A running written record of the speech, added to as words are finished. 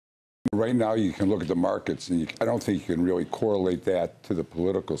Right now, you can look at the markets, and I don't think you can really correlate that to the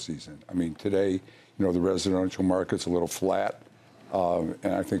political season. I mean, today, the residential market's a little flat, and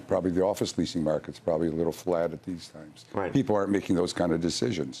I think probably the office leasing market's probably a little flat at these times. Right. People aren't making those kind of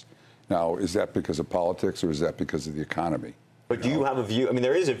decisions. Now, is that because of politics, or is that because of the economy? But do you have a view? I mean,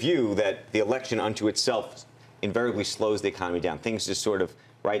 there is a view that the election unto itself invariably slows the economy down. Things just sort of,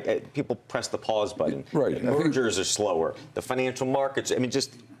 right, people press the pause button. Right. Mergers are slower. The financial markets, I mean,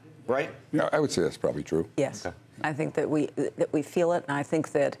 just, right? Yeah, I would say that's probably true. Yes. Okay. I think that we feel it, and I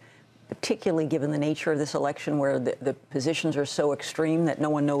think that particularly given the nature of this election where the positions are so extreme that no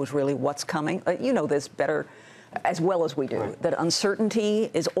one knows really what's coming. You know this better as well as we do, right, that uncertainty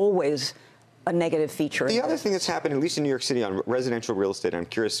is always a negative feature. The other thing that's happened, at least in New York City, on residential real estate, I'm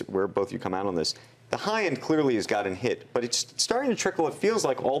curious where both you come out on this, the high end clearly has gotten hit, but it's starting to trickle, it feels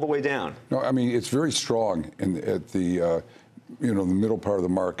like, all the way down. No, I mean, it's very strong at the, the middle part of the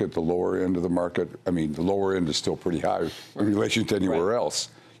market, the lower end of the market. I mean, the lower end is still pretty high in relation to anywhere else,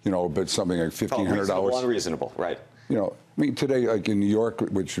 but something like $1,500. Unreasonable, right. I mean, today, like in New York,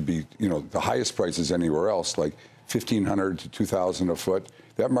 which would be, the highest prices anywhere else, like $1,500 to $2,000 a foot.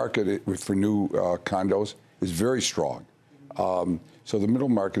 That market for new condos is very strong. So the middle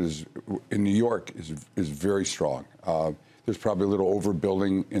market in New York is very strong. There's probably a little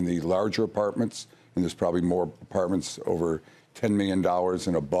overbuilding in the larger apartments, and there's probably more apartments over $10 million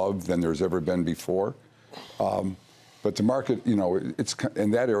and above than there's ever been before. But the market, it's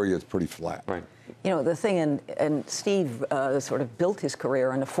in that area, it's pretty flat. Right. The thing, and Steve sort of built his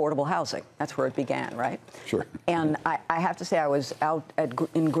career in affordable housing. That's where it began, right? Sure. And I have to say, I was out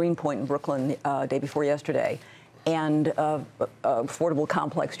in Greenpoint in Brooklyn day before yesterday, and affordable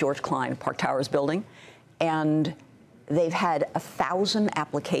complex, George Klein, Park Towers building, and they've had 1,000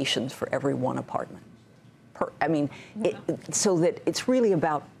 applications for every one apartment. So that it's really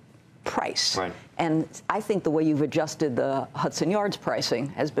about price. Right. And I think the way you've adjusted the Hudson Yards pricing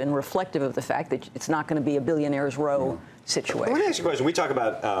has been reflective of the fact that it's not going to be a billionaire's row situation. Let me ask you a question. We talk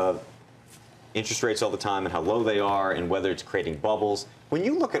about interest rates all the time and how low they are and whether it's creating bubbles. When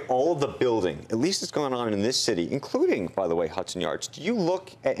you look at all of the building, at least that's going on in this city, including, by the way, Hudson Yards, do you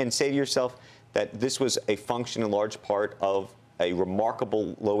look and say to yourself that this was a function in large part of a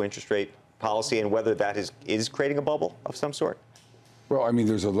remarkable low interest rate policy and whether that is creating a bubble of some sort? Well, I mean,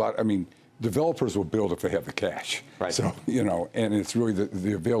 there's a lot. I mean, developers will build if they have the cash. Right. So, and it's really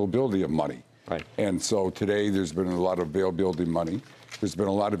the availability of money. Right. And so today there's been a lot of availability of money. There's been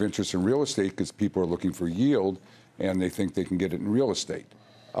a lot of interest in real estate because people are looking for yield and they think they can get it in real estate.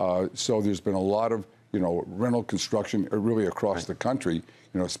 So there's been a lot of, rental construction really across the country,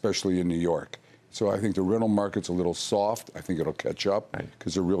 especially in New York. So I think the rental market's a little soft. I think it'll catch up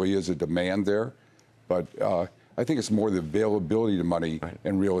because there really is a demand there. But I think it's more the availability of money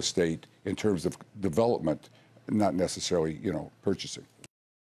in real estate in terms of development, not necessarily, purchasing.